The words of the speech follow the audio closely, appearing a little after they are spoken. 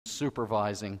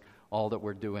supervising all that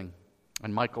we're doing,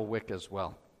 and Michael Wick as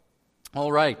well.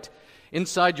 All right.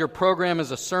 Inside your program is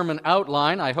a sermon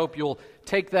outline. I hope you'll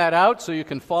take that out so you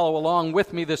can follow along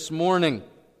with me this morning.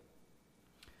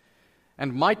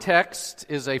 And my text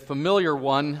is a familiar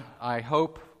one, I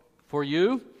hope, for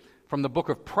you, from the book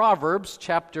of Proverbs,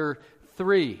 chapter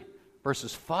 3,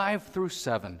 verses 5 through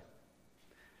 7.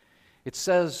 It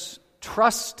says,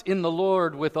 "Trust in the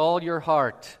Lord with all your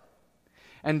heart,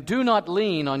 and do not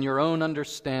lean on your own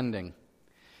understanding.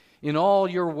 In all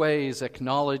your ways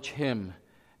acknowledge Him,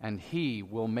 and He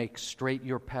will make straight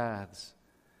your paths.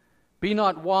 Be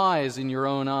not wise in your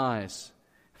own eyes.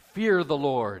 Fear the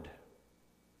Lord,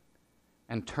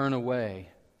 and turn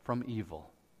away from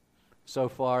evil." So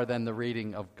far, then, the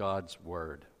reading of God's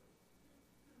Word.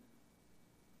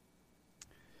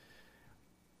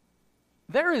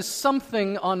 There is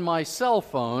something on my cell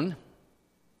phone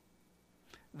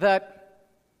that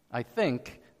I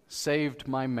think saved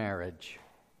my marriage.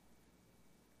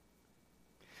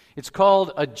 It's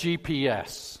called a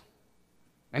GPS.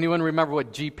 Anyone remember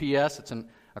what GPS? It's an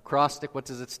acrostic. What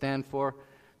does it stand for?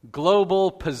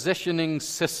 Global Positioning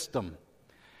System,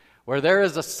 where there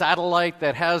is a satellite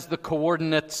that has the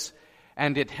coordinates,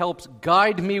 and it helps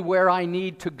guide me where I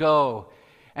need to go,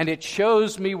 and it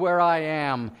shows me where I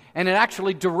am, and it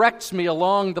actually directs me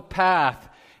along the path.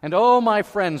 And oh, my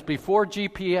friends, before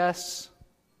GPS,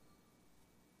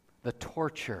 the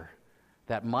torture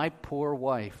that my poor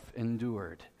wife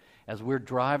endured as we're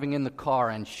driving in the car,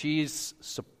 and she's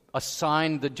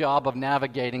assigned the job of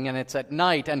navigating, and it's at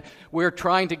night, and we're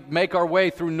trying to make our way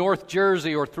through North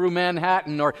Jersey or through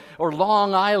Manhattan or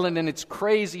Long Island and its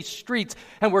crazy streets,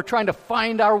 and we're trying to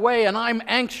find our way, and I'm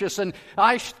anxious, and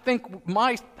I think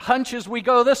my hunch is we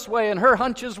go this way, and her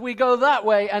hunch is we go that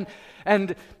way,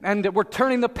 and we're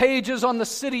turning the pages on the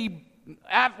city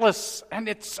atlas, and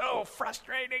it's so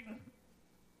frustrating.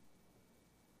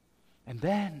 And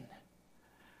then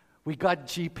we got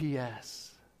GPS.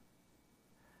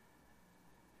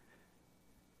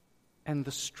 And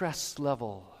the stress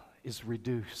level is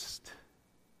reduced.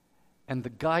 And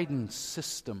the guidance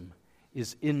system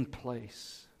is in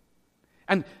place.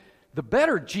 And the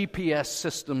better GPS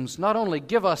systems not only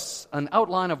give us an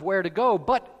outline of where to go,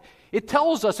 but it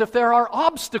tells us if there are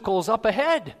obstacles up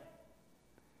ahead.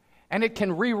 And it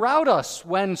can reroute us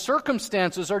when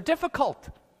circumstances are difficult.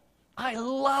 I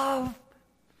love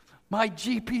my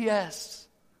GPS.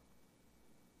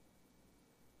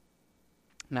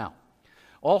 Now,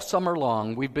 all summer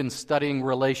long, we've been studying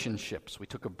relationships. We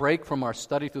took a break from our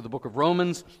study through the book of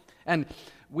Romans, and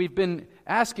we've been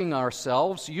asking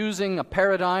ourselves, using a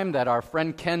paradigm that our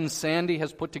friend Ken Sande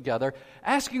has put together,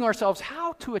 asking ourselves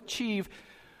how to achieve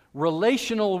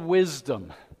relational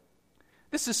wisdom.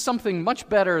 This is something much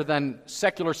better than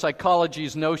secular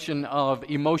psychology's notion of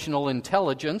emotional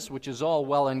intelligence, which is all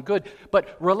well and good.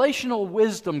 But relational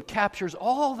wisdom captures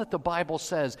all that the Bible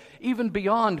says, even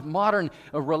beyond modern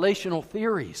relational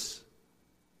theories.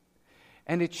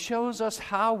 And it shows us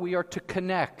how we are to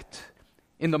connect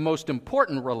in the most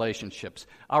important relationships,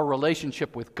 our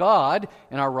relationship with God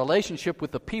and our relationship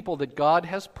with the people that God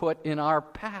has put in our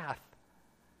path.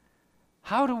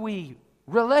 How do we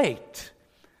relate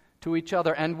to each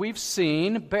other? And we've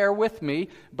seen, bear with me,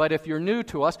 but if you're new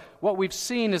to us, what we've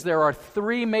seen is there are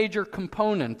three major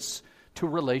components to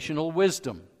relational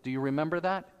wisdom. Do you remember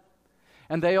that?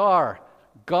 And they are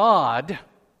God,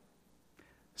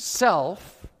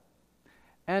 self,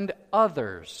 and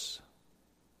others.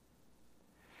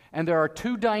 And there are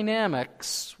two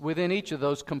dynamics within each of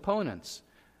those components.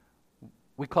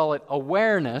 We call it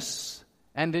awareness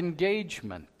and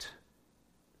engagement.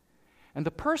 And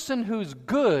the person who's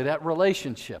good at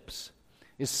relationships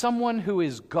is someone who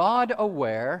is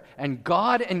God-aware and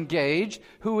God-engaged,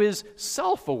 who is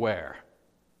self-aware,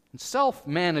 and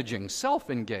self-managing,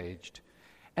 self-engaged,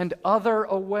 and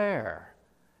other-aware,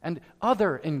 and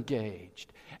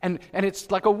other-engaged. And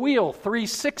it's like a wheel,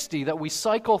 360, that we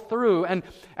cycle through.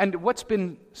 And what's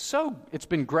been it's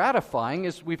been gratifying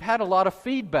is we've had a lot of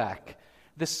feedback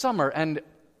this summer, and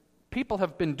people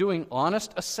have been doing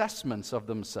honest assessments of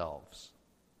themselves.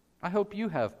 I hope you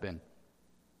have been.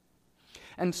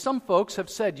 And some folks have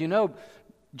said,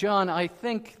 John, I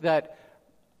think that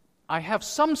I have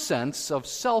some sense of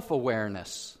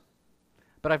self-awareness,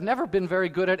 but I've never been very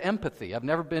good at empathy. I've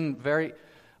never been very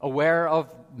aware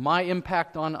of my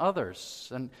impact on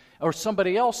others. Or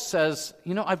somebody else says,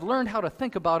 I've learned how to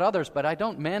think about others, but I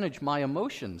don't manage my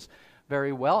emotions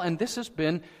very well, and this has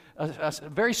been a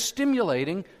very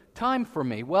stimulating time for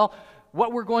me. Well,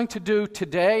 what we're going to do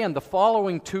today and the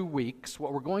following 2 weeks,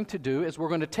 what we're going to do is we're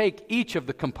going to take each of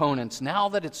the components, now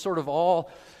that it's sort of all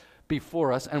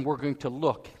before us, and we're going to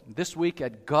look this week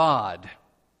at God,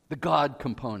 the God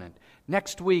component.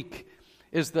 Next week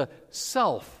is the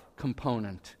self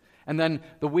component. And then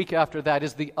the week after that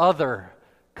is the other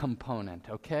component,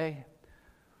 okay?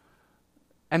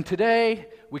 And today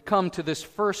we come to this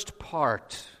first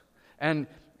part, and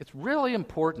it's really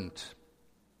important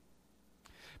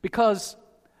because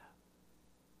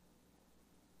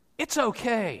it's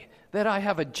okay that I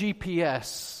have a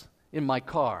GPS in my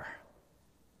car.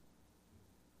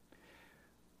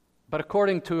 But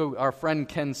according to our friend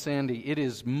Ken Sandy, it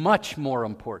is much more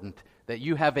important that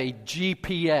you have a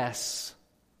GPS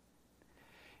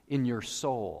in your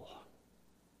soul.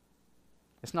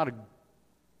 It's not a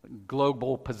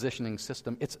global positioning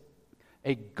system. It's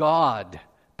a God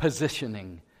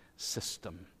positioning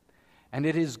system. And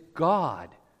it is God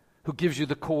who gives you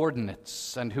the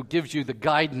coordinates and who gives you the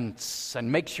guidance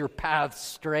and makes your path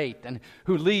straight and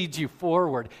who leads you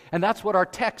forward. And that's what our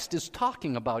text is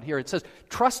talking about here. It says,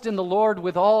 trust in the Lord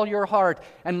with all your heart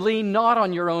and lean not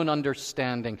on your own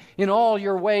understanding. In all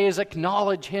your ways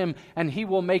acknowledge Him and He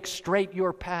will make straight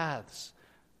your paths.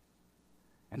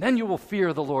 And then you will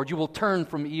fear the Lord. You will turn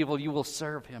from evil. You will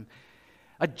serve Him.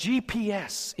 A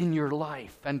GPS in your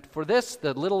life. And for this,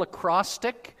 the little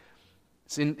acrostic,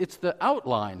 it's the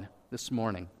outline this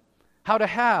morning. How to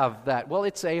have that? Well,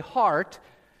 it's a heart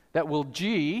that will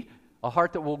a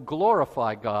heart that will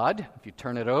glorify God. If you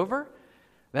turn it over,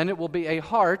 then it will be a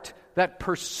heart that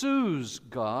pursues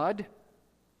God.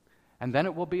 And then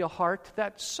it will be a heart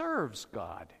that serves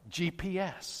God.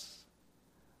 GPS.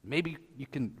 Maybe you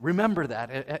can remember that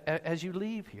as you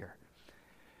leave here.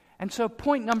 And so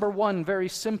point number one, very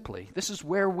simply, this is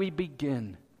where we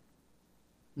begin.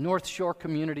 North Shore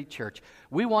Community Church.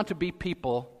 We want to be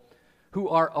people who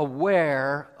are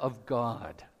aware of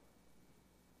God.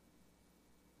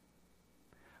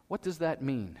 What does that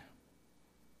mean?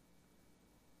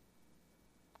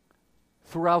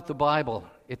 Throughout the Bible,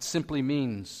 it simply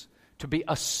means to be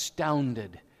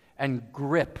astounded and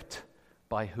gripped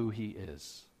by who He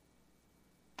is.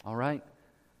 All right?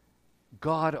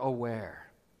 God aware.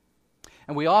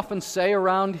 And we often say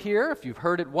around here, if you've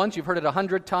heard it once, you've heard it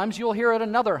 100 times, you'll hear it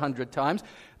another 100 times,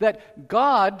 that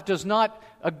God does not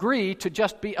agree to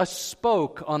just be a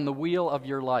spoke on the wheel of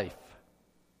your life.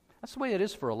 That's the way it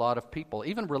is for a lot of people,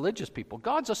 even religious people.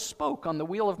 God's a spoke on the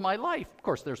wheel of my life. Of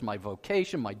course, there's my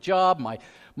vocation, my job, my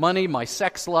money, my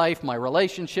sex life, my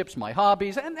relationships, my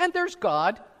hobbies, and there's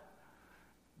God.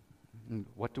 And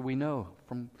what do we know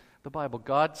from the Bible?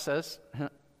 God says,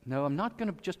 no, I'm not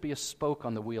going to just be a spoke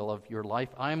on the wheel of your life.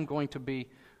 I'm going to be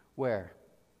where?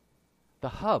 The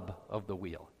hub of the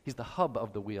wheel. He's the hub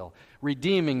of the wheel.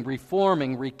 Redeeming,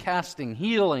 reforming, recasting,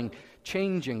 healing,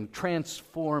 changing,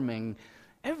 transforming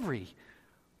every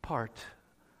part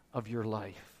of your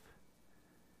life.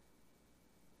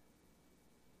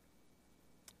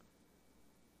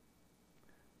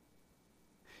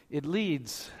 It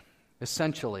leads,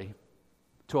 essentially,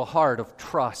 to a heart of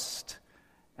trust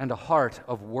and a heart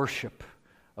of worship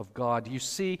of God. You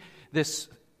see this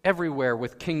everywhere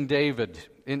with King David.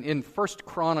 In 1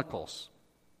 Chronicles,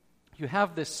 you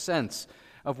have this sense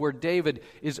of where David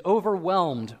is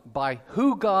overwhelmed by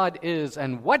who God is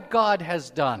and what God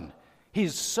has done.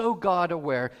 He's so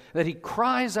God-aware that he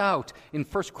cries out in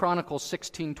 1 Chronicles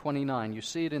 16:29. You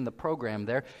see it in the program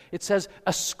there. It says,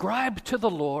 "Ascribe to the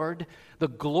Lord the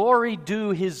glory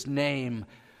due His name.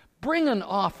 Bring an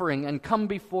offering and come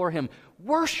before Him.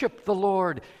 Worship the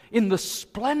Lord in the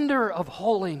splendor of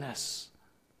holiness."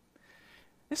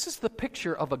 This is the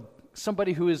picture of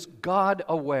somebody who is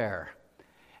God-aware.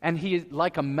 And he,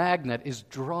 like a magnet, is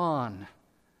drawn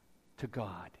to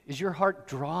God. Is your heart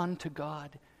drawn to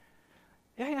God?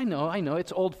 Yeah, I know.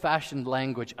 It's old-fashioned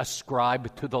language.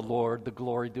 Ascribe to the Lord the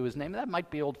glory due His name. That might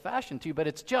be old-fashioned to you, but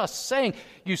it's just saying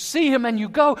you see Him and you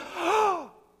go,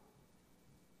 oh!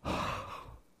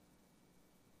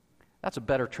 That's a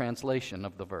better translation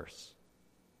of the verse.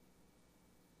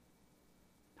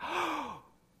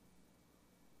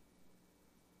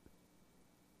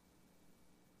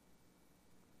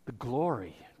 The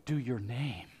glory due your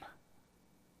name.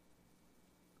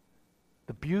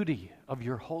 The beauty of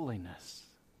your holiness.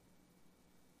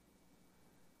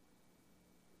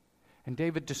 And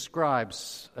David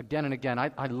describes again and again,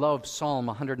 I love Psalm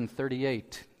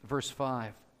 138, verse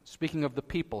 5. Speaking of the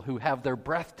people who have their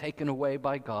breath taken away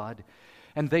by God,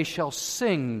 and they shall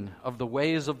sing of the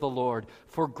ways of the Lord,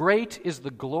 for great is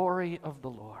the glory of the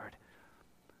Lord.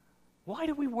 Why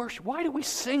do we worship? Why do we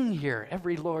sing here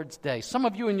every Lord's Day? Some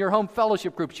of you in your home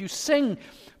fellowship groups, you sing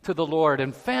to the Lord.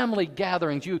 In family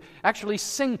gatherings, you actually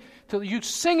sing. You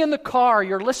sing in the car.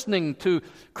 You're listening to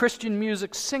Christian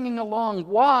music, singing along.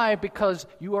 Why? Because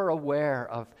you are aware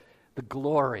of the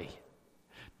glory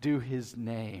due His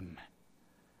name.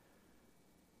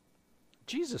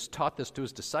 Jesus taught this to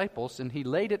His disciples, and He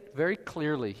laid it very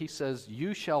clearly. He says,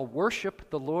 "You shall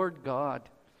worship the Lord God,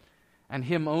 and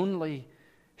Him only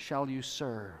shall you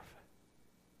serve."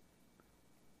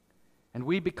 And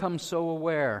we become so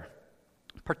aware,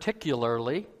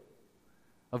 particularly,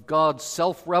 of God's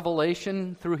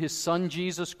self-revelation through His Son,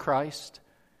 Jesus Christ.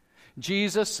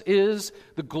 Jesus is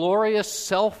the glorious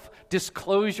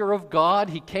self-disclosure of God.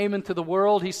 He came into the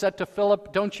world. He said to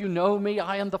Philip, "Don't you know me?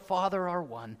 I and the Father are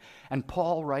one." And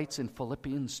Paul writes in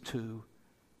Philippians 2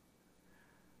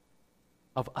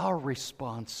 of our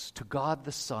response to God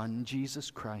the Son,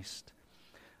 Jesus Christ,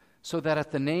 so that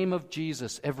at the name of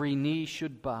Jesus every knee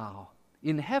should bow,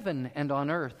 in heaven and on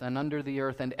earth and under the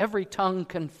earth, and every tongue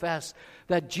confess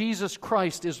that Jesus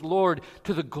Christ is Lord,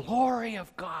 to the glory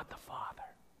of God the Father.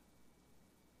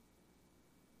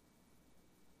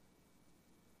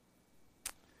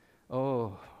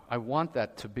 Oh, I want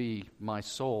that to be my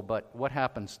soul, but what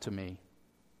happens to me?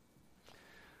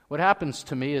 What happens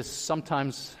to me is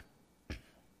sometimes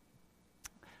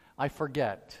I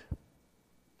forget,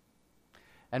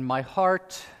 and my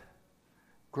heart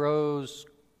grows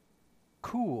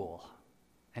cool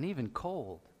and even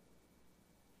cold,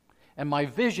 and my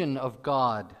vision of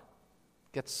God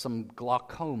gets some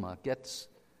glaucoma, gets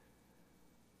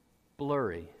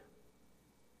blurry.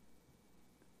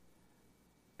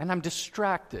 And I'm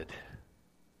distracted.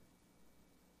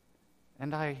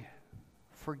 And I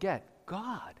forget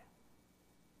God.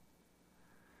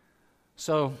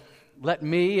 So let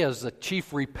me, as the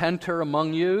chief repenter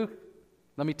among you,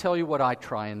 let me tell you what I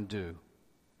try and do.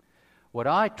 What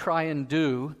I try and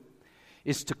do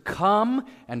is to come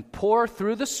and pour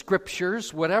through the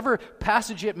Scriptures, whatever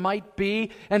passage it might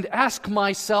be, and ask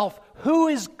myself, who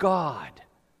is God?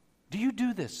 Do you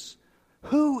do this?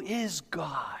 Who is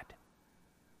God?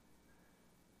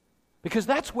 Because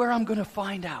that's where I'm going to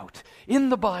find out. In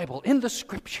the Bible, in the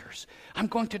Scriptures, I'm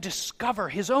going to discover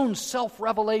His own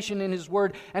self-revelation in His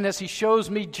Word. And as He shows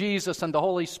me Jesus and the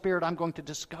Holy Spirit, I'm going to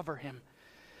discover Him.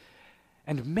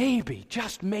 And maybe,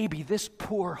 just maybe, this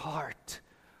poor heart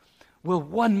will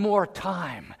one more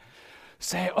time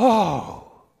say,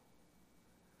 "Oh,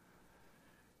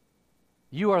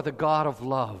 you are the God of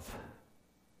love.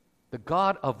 The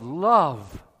God of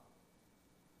love.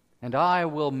 And I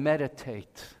will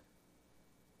meditate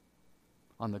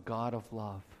on the God of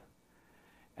love."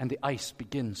 And the ice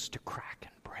begins to crack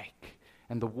and break,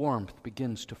 and the warmth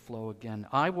begins to flow again.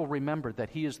 I will remember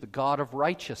that He is the God of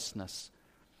righteousness,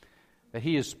 that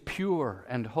He is pure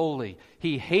and holy.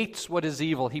 He hates what is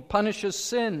evil. He punishes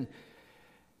sin.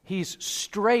 He's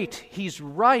straight. He's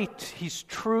right. He's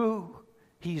true.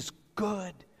 He's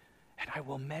good. And I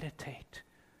will meditate.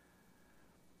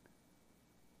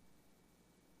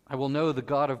 I will know the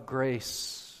God of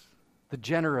grace, the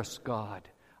generous God.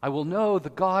 I will know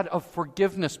the God of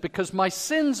forgiveness, because my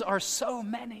sins are so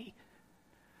many.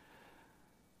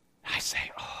 I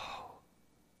say, "Oh,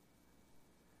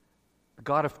 the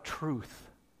God of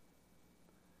truth."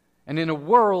 And in a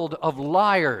world of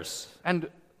liars,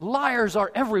 and liars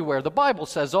are everywhere. The Bible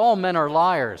says all men are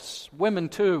liars, women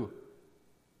too.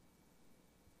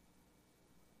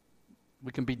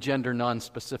 We can be gender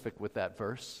non-specific with that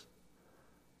verse.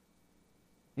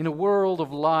 In a world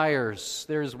of liars,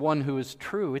 there is one who is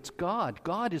true. It's God.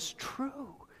 God is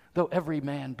true, though every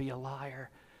man be a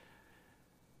liar.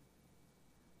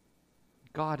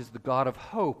 God is the God of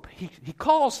hope. He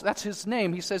calls, that's His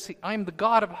name. He says, "I am the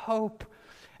God of hope."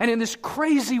 And in this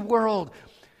crazy world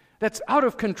that's out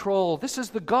of control, this is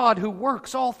the God who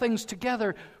works all things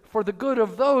together for the good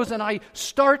of those. And I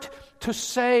start to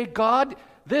say, "God,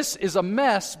 this is a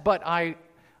mess, but I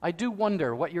do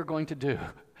wonder what you're going to do.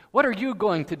 What are you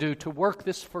going to do to work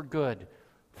this for good,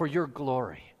 for your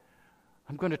glory?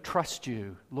 I'm going to trust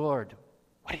you, Lord.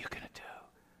 What are you going to do?"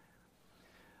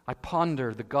 I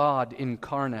ponder the God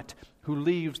incarnate who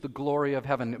leaves the glory of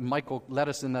heaven. Michael led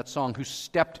us in that song, who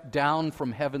stepped down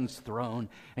from heaven's throne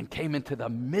and came into the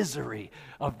misery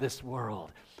of this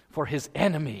world for His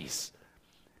enemies.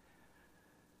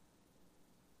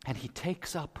 And He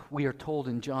takes up, we are told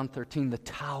in John 13, the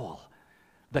towel.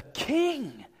 The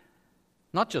King,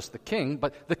 not just the King,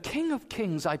 but the King of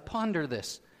Kings, I ponder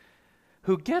this,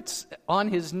 who gets on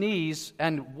His knees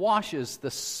and washes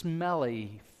the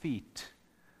smelly feet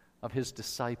of His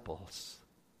disciples.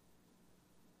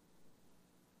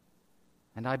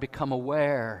 and I become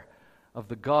aware of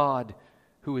the God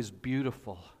who is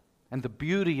beautiful and the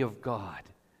beauty of God.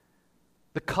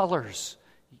 The colors.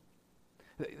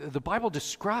 The Bible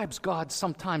describes God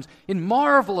sometimes in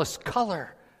marvelous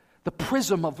color, the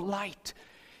prism of light.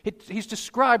 He's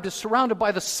described as surrounded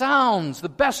by the sounds. The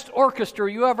best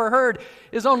orchestra you ever heard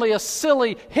is only a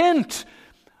silly hint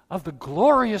of the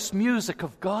glorious music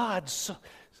of God,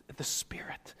 the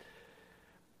Spirit,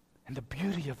 and the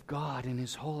beauty of God in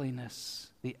His holiness,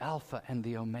 the Alpha and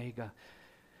the Omega.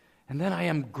 And then I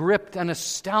am gripped and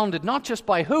astounded, not just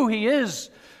by who He is,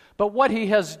 but what He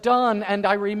has done. And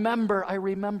I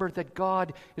remember that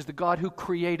God is the God who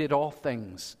created all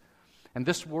things. And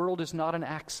this world is not an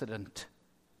accident.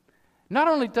 Not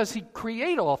only does He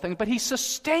create all things, but He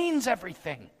sustains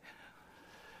everything.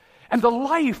 And the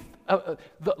life,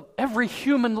 every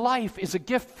human life is a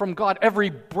gift from God. Every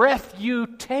breath you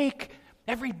take,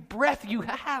 every breath you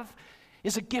have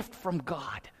is a gift from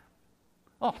God.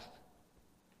 Oh,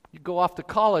 you go off to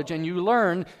college and you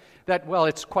learn that, well,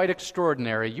 it's quite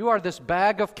extraordinary. You are this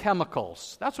bag of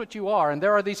chemicals. That's what you are. And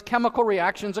there are these chemical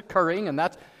reactions occurring, and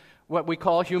that's what we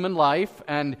call human life.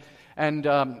 And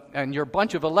you're a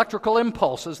bunch of electrical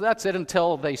impulses. That's it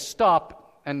until they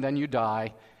stop, and then you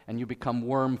die, and you become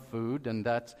worm food. And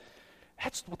that's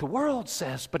what the world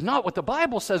says, but not what the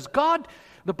Bible says.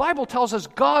 The Bible tells us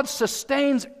God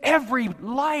sustains every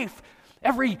life,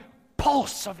 every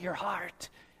pulse of your heart,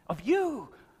 of you.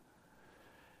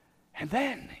 And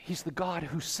then He's the God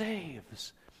who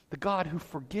saves, the God who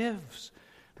forgives,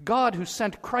 the God who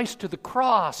sent Christ to the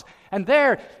cross. And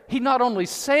there, He not only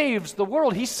saves the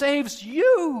world, He saves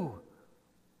you.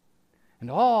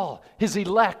 And all His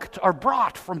elect are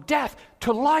brought from death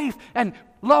to life. And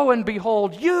lo and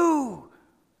behold, you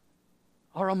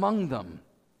are among them.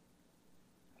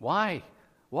 Why?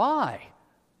 Why?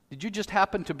 Did you just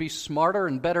happen to be smarter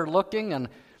and better looking and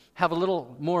have a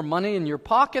little more money in your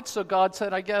pocket, so God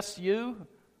said, I guess you?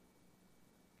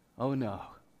 Oh no.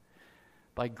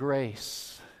 By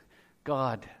grace,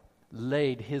 God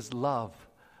laid His love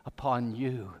upon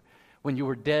you. When you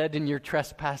were dead in your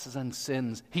trespasses and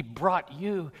sins, He brought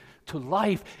you to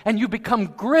life, and you become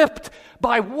gripped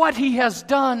by what He has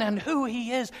done and who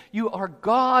He is. You are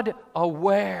God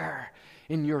aware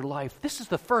in your life. This is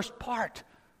the first part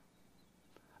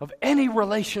of any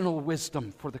relational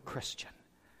wisdom for the Christian.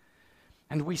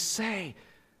 And we say,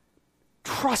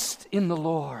 trust in the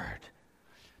Lord.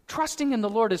 Trusting in the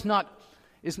Lord it's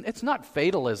not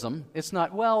fatalism. It's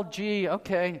not, well, gee,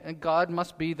 okay, God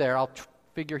must be there. I'll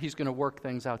figure He's going to work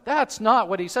things out. That's not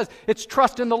what He says. It's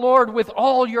trust in the Lord with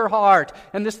all your heart.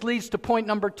 And this leads to point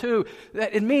number 2.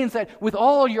 That it means that with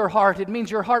all your heart, it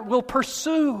means your heart will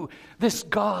pursue this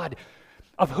God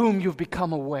of whom you've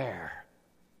become aware.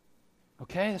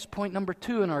 Okay, that's point number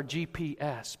 2 in our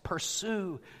GPS.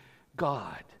 Pursue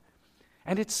God.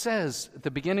 And it says at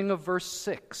the beginning of verse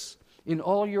 6, in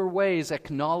all your ways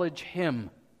acknowledge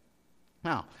Him.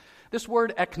 Now, this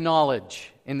word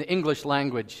acknowledge in the English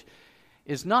language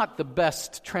is not the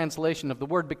best translation of the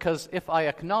word, because if I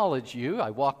acknowledge you, I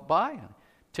walk by,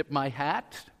 tip my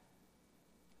hat,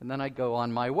 and then I go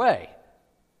on my way.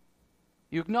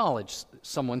 You acknowledge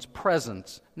someone's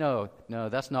presence. No,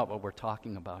 that's not what we're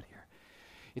talking about here.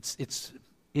 It's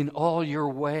in all your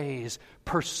ways,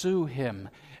 pursue Him,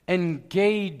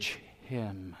 engage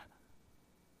Him,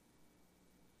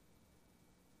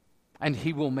 and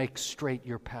He will make straight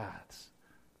your paths.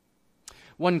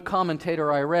 One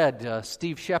commentator I read,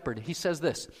 Steve Shepard, he says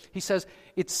this. He says,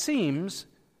 it seems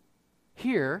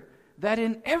here that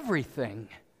in everything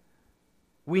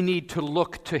we need to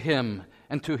look to Him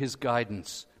and to His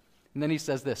guidance. And then he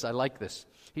says this, I like this.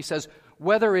 He says,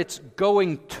 whether it's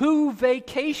going to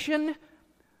vacation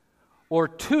or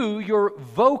to your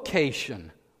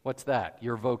vocation. What's that?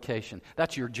 Your vocation.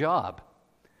 That's your job.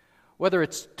 Whether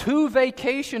it's to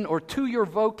vacation or to your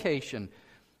vocation,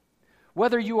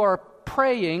 whether you are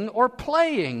praying or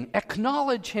playing,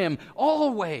 acknowledge Him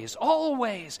always,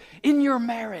 always, in your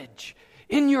marriage,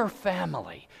 in your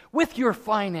family, with your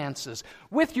finances,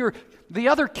 with the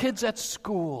other kids at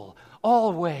school,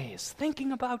 always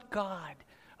thinking about God,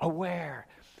 aware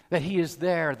that He is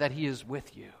there, that He is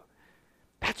with you.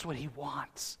 That's what He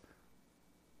wants.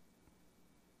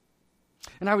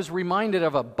 And I was reminded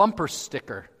of a bumper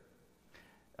sticker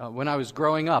when I was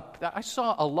growing up. I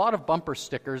saw a lot of bumper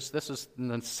stickers. This is in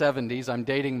the 70s. I'm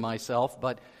dating myself,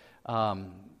 but I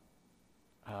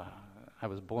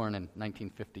was born in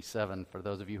 1957, for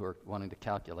those of you who are wanting to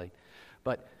calculate.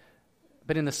 But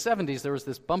in the 70s, there was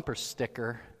this bumper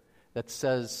sticker that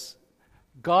says,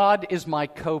 God is my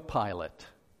co-pilot.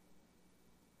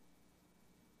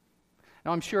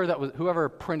 Now, I'm sure that whoever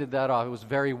printed that off, it was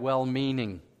very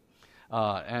well-meaning.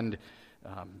 And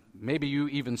maybe you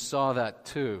even saw that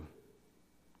too.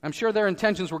 I'm sure their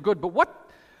intentions were good, but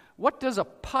what does a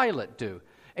pilot do?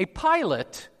 A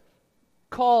pilot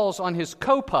calls on his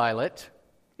co-pilot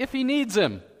if he needs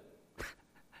him.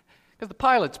 Because the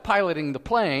pilot's piloting the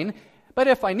plane, but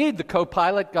if I need the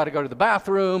co-pilot, got to go to the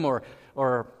bathroom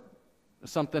or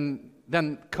something,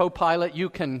 then co-pilot, you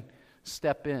can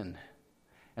step in.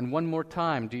 And one more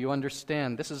time, do you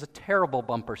understand? This is a terrible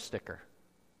bumper sticker.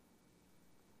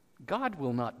 God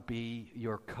will not be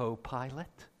your co-pilot.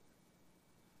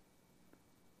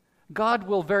 God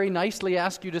will very nicely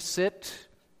ask you to sit,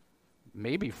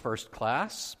 maybe first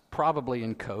class, probably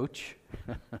in coach.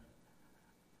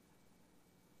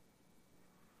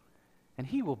 And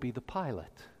He will be the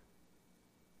pilot.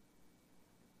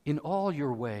 In all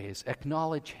your ways,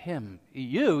 acknowledge Him.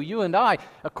 You and I,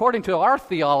 according to our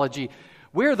theology,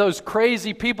 we're those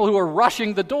crazy people who are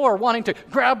rushing the door, wanting to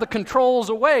grab the controls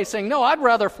away, saying, no, I'd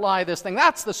rather fly this thing.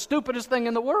 That's the stupidest thing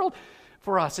in the world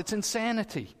for us. It's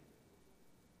insanity.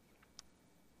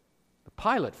 The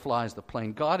pilot flies the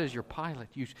plane. God is your pilot.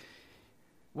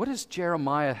 What is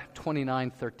Jeremiah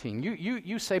 29:13?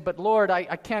 You say, but Lord,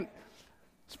 I can't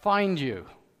find you.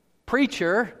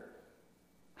 Preacher,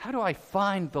 how do I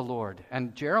find the Lord?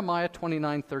 And Jeremiah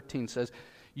 29:13 says,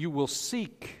 you will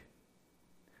seek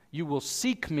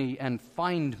me and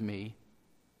find me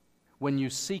when you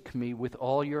seek me with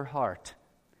all your heart.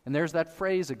 And there's that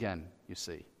phrase again, you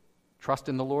see. Trust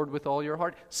in the Lord with all your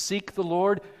heart. Seek the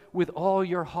Lord with all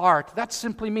your heart. That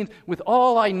simply means with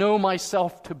all I know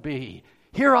myself to be.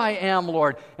 Here I am,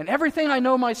 Lord, and everything I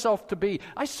know myself to be,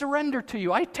 I surrender to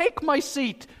you. I take my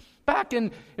seat back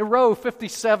in row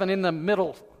 57 in the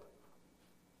middle.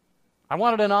 I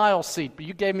wanted an aisle seat, but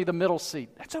you gave me the middle seat.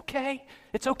 That's okay.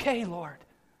 It's okay, Lord.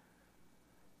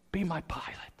 Be my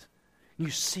pilot. You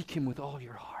seek Him with all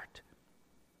your heart.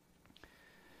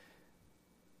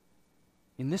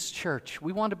 In this church,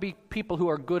 we want to be people who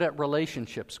are good at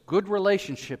relationships. Good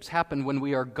relationships happen when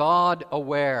we are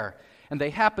God-aware, and they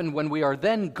happen when we are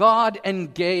then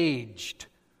God-engaged.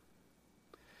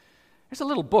 There's a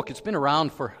little book. It's been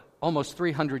around for almost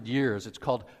 300 years. It's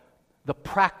called The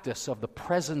Practice of the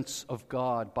Presence of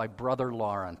God by Brother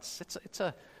Lawrence. It's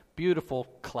a beautiful,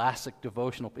 classic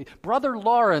devotional piece. Brother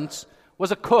Lawrence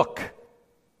was a cook.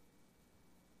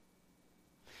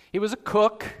 He was a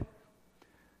cook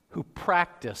who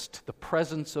practiced the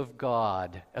presence of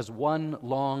God as one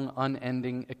long,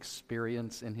 unending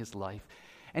experience in his life.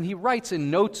 And he writes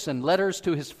in notes and letters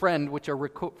to his friends, which are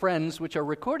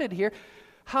recorded here,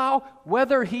 how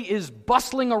whether he is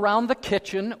bustling around the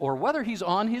kitchen or whether he's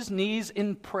on his knees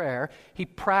in prayer, he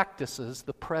practices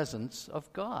the presence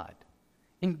of God.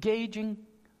 Engaging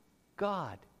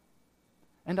God.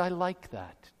 And I like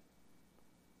that.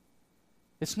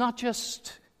 It's not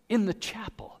just in the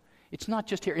chapel. It's not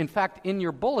just here. In fact, in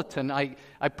your bulletin, I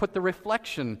put the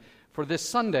reflection for this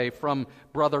Sunday from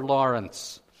Brother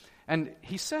Lawrence. And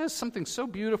he says something so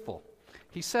beautiful.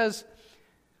 He says,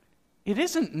 it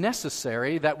isn't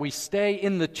necessary that we stay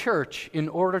in the church in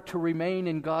order to remain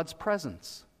in God's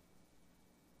presence.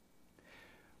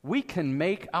 We can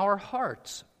make our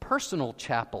hearts personal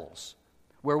chapels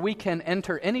where we can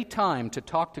enter any time to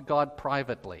talk to God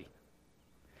privately.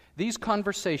 These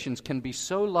conversations can be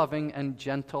so loving and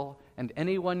gentle, and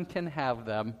anyone can have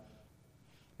them.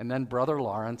 And then Brother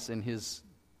Lawrence, in his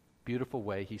beautiful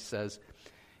way, he says,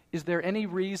 is there any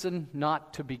reason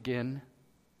not to begin?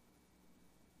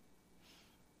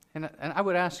 And I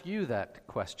would ask you that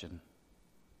question.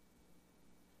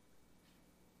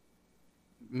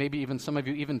 Maybe even some of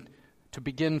you, even to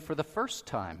begin for the first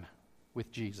time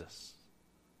with Jesus.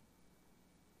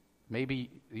 Maybe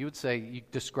you would say, you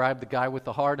describe the guy with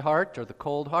the hard heart or the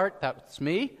cold heart, that's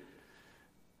me.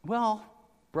 Well,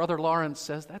 Brother Lawrence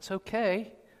says that's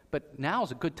okay, but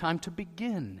now's a good time to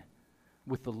begin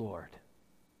with the Lord.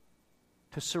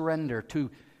 To surrender,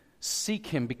 to seek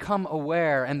Him, become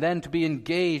aware, and then to be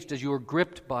engaged as you are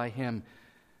gripped by Him.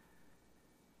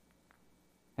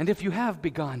 And if you have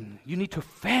begun, you need to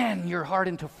fan your heart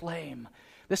into flame.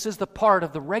 This is the part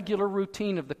of the regular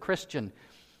routine of the Christian.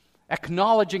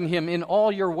 Acknowledging Him in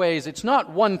all your ways. It's not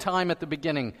one time at the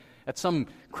beginning at some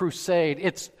crusade.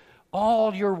 It's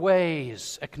all your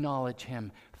ways. Acknowledge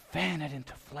Him. Fan it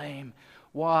into flame.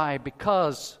 Why?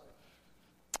 Because,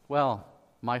 well,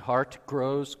 my heart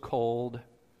grows cold.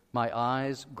 My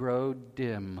eyes grow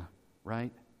dim,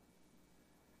 right?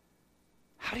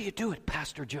 How do you do it,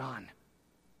 Pastor John?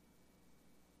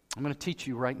 I'm going to teach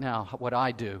you right now what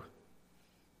I do.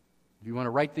 If you want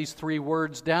to write these 3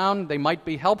 words down, they might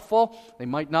be helpful. They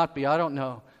might not be. I don't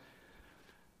know.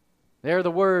 They're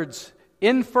the words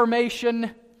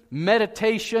information,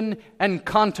 meditation, and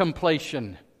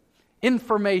contemplation.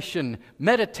 Information,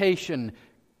 meditation,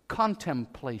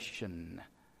 contemplation.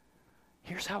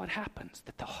 Here's how it happens,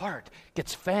 that the heart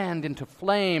gets fanned into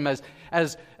flame as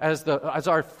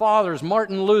our fathers,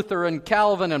 Martin Luther and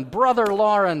Calvin and Brother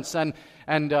Lawrence and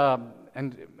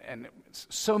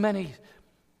so many.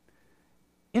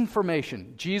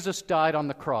 Information. Jesus died on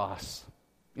the cross.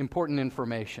 Important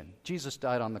information. Jesus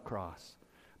died on the cross.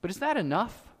 But is that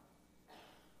enough?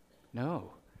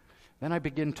 No. Then I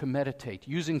begin to meditate,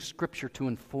 using Scripture to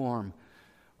inform.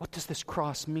 What does this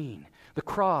cross mean? The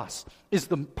cross is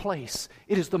the place,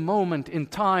 it is the moment in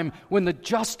time when the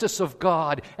justice of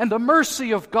God and the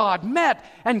mercy of God met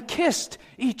and kissed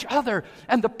each other,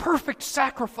 and the perfect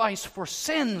sacrifice for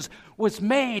sins was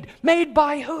made. Made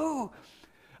by who?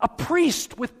 A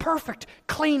priest with perfect,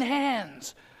 clean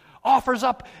hands offers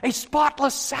up a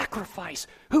spotless sacrifice.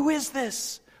 Who is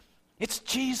this? It's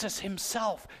Jesus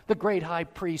himself, the great high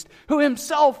priest, who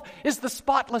himself is the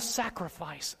spotless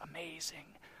sacrifice. Amazing,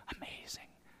 amazing.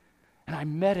 And I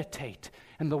meditate,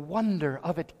 and the wonder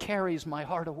of it carries my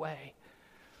heart away.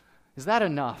 Is that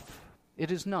enough?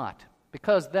 It is not.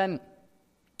 Because then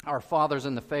our fathers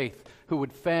in the faith who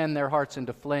would fan their hearts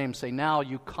into flame say, now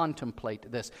you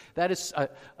contemplate this. That is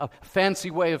a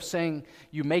fancy way of saying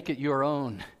you make it your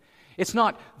own. It's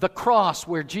not the cross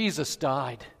where Jesus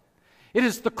died. It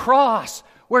is the cross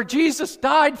where Jesus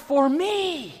died for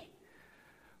me,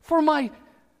 for my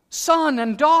son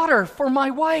and daughter, for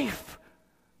my wife,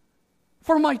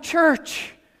 for my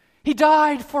church. He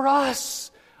died for us.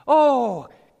 Oh,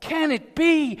 can it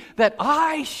be that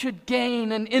I should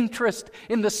gain an interest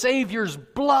in the Savior's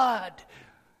blood?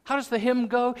 How does the hymn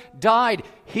go? Died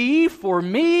he for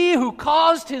me who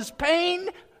caused his pain?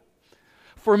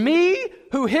 For me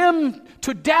who him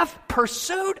to death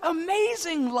pursued?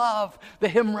 Amazing love, the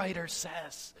hymn writer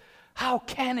says. How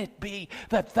can it be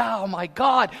that thou, my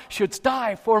God, shouldst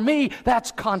die for me?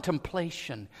 That's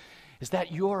contemplation. Is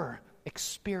that your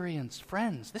experience,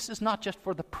 friends? This is not just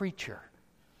for the preacher.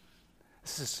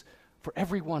 This is for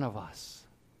every one of us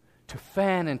to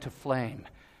fan into flame.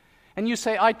 And you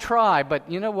say, I try,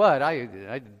 but you know what?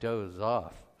 I doze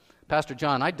off. Pastor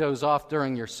John, I doze off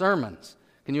during your sermons.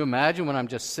 Can you imagine when I'm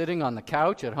just sitting on the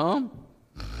couch at home?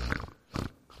 And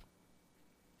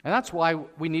that's why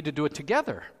we need to do it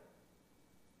together.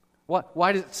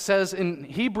 Why it says in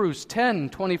Hebrews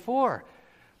 10:24,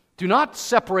 do not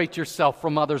separate yourself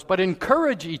from others, but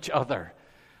encourage each other.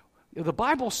 The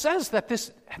Bible says that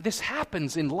this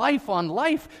happens in life on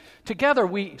life. Together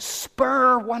we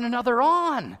spur one another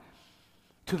on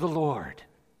to the Lord.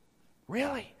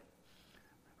 Really?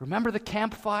 Remember the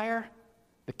campfire?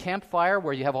 The campfire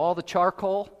where you have all the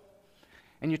charcoal?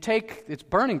 And it's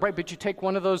burning bright, but you take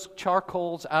one of those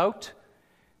charcoals out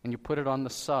and you put it on the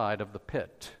side of the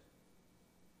pit.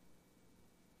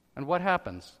 And what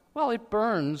happens? Well, it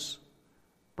burns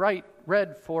bright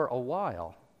red for a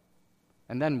while.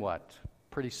 And then what?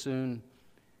 Pretty soon,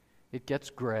 it gets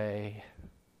gray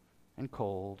and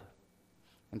cold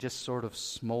and just sort of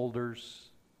smolders.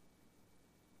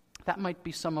 That might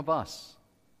be some of us.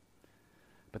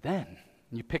 But then,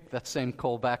 you pick that same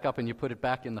coal back up and you put it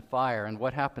back in the fire, and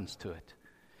what happens to it?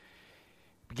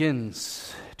 It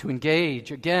begins to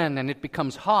engage again, and it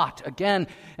becomes hot again,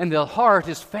 and the heart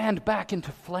is fanned back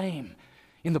into flame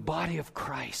in the body of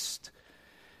Christ.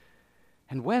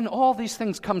 And when all these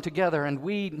things come together and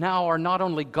we now are not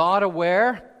only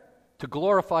God-aware to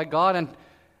glorify God and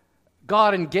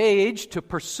God-engaged to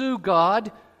pursue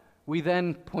God, we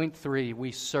then, point 3,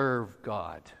 we serve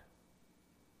God.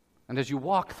 And as you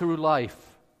walk through life,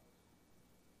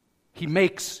 He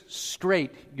makes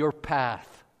straight your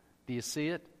path. Do you see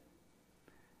it?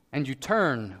 And you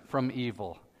turn from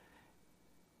evil.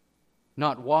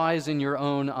 Not wise in your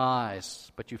own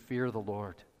eyes, but you fear the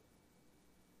Lord.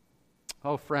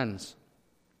 Oh, friends,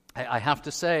 I have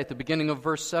to say, at the beginning of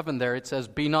verse 7 there, it says,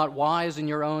 be not wise in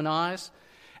your own eyes.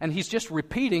 And he's just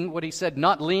repeating what he said,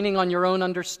 not leaning on your own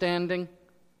understanding.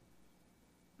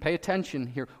 Pay attention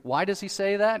here. Why does he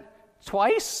say that?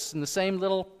 Twice in the same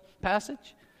little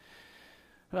passage?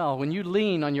 Well, when you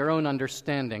lean on your own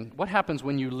understanding, what happens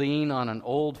when you lean on an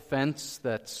old fence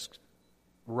that's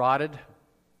rotted?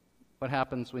 What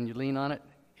happens when you lean on it?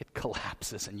 It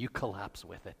collapses, and you collapse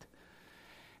with it.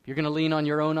 If you're going to lean on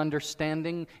your own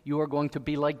understanding, you are going to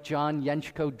be like John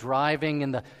Yenchko driving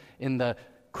in the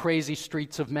crazy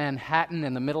streets of Manhattan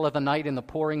in the middle of the night in the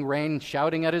pouring rain,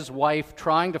 shouting at his wife,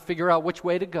 trying to figure out which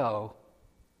way to go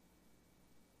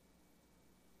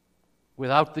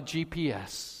without the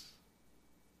GPS.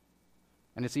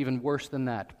 And it's even worse than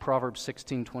that. Proverbs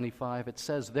 16:25, it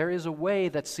says, "There is a way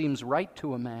that seems right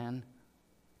to a man."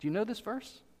 Do you know this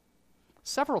verse?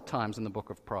 Several times in the book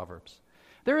of Proverbs.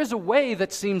 There is a way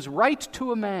that seems right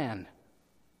to a man.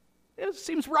 It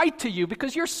seems right to you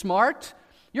because you're smart,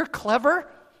 you're clever.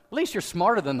 At least you're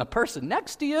smarter than the person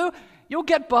next to you. You'll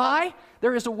get by.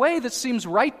 There is a way that seems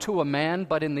right to a man,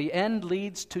 but in the end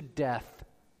leads to death.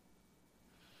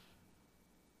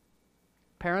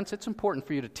 Parents, it's important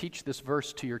for you to teach this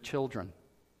verse to your children.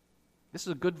 This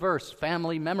is a good verse,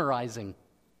 family memorizing.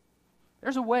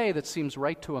 There's a way that seems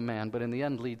right to a man, but in the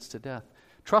end leads to death.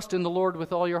 Trust in the Lord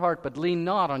with all your heart, but lean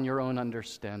not on your own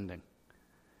understanding.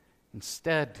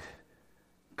 Instead,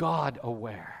 God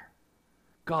aware,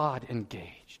 God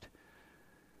engaged.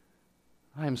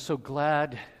 I am so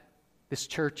glad this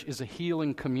church is a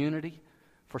healing community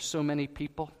for so many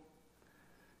people.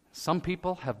 Some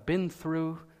people have been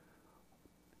through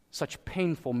such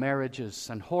painful marriages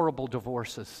and horrible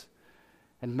divorces.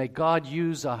 And may God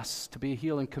use us to be a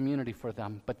healing community for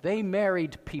them. But they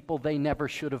married people they never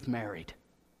should have married.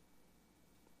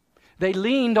 They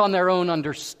leaned on their own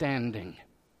understanding.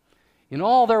 In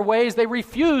all their ways, they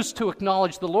refused to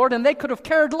acknowledge the Lord, and they could have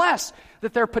cared less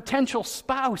that their potential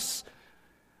spouse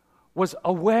was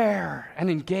aware and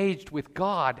engaged with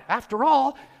God. After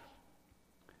all,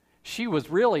 she was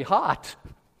really hot.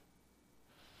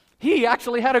 He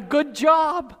actually had a good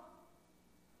job.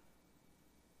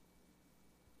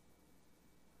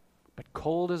 But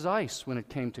cold as ice when it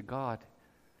came to God.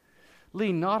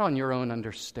 Lean not on your own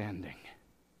understanding.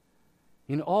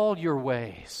 In all your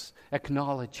ways,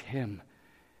 acknowledge Him,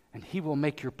 and He will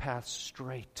make your path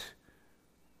straight.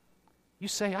 You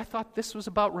say, I thought this was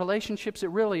about relationships. It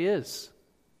really is.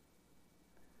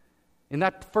 In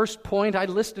that first point, I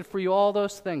listed for you all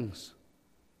those things.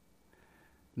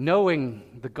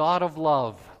 Knowing the God of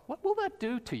love, what will that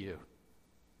do to you?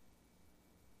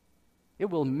 It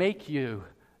will make you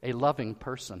a loving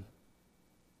person.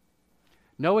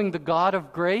 Knowing the God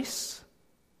of grace,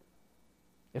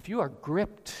 if you are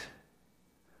gripped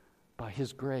by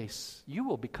His grace, you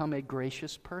will become a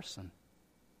gracious person.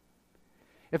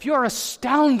 If you are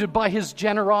astounded by His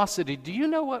generosity, do you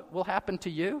know what will happen to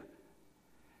you?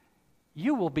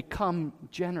 You will become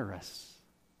generous.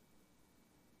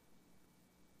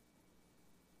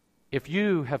 If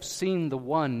you have seen the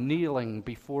one kneeling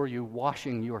before you,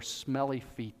 washing your smelly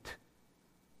feet,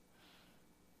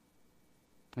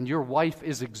 and your wife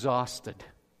is exhausted,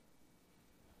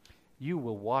 you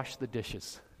will wash the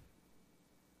dishes.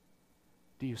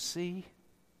 Do you see?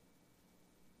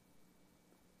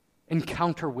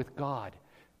 Encounter with God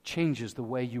changes the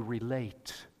way you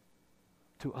relate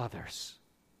to others.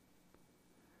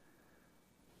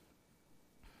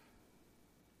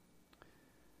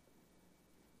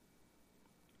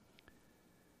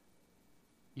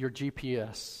 Your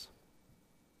GPS,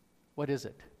 what is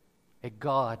it? A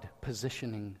God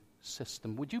positioning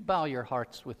system. Would you bow your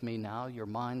hearts with me now, your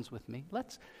minds with me?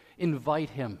 Let's invite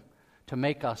Him to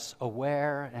make us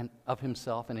aware of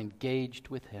Himself and engaged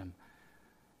with Him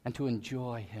and to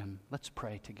enjoy Him. Let's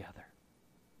pray together.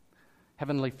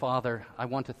 Heavenly Father, I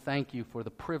want to thank You for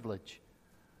the privilege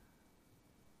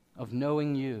of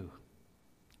knowing You.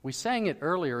 We sang it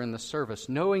earlier in the service,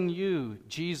 knowing You,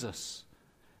 Jesus.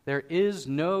 There is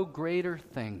no greater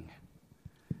thing.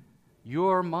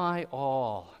 You're my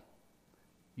all.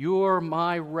 You're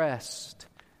my rest.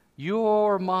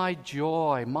 You're my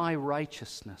joy, my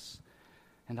righteousness.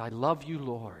 And I love You,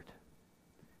 Lord.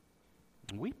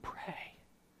 And we pray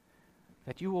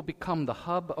that You will become the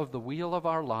hub of the wheel of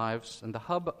our lives and the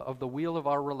hub of the wheel of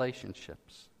our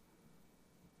relationships.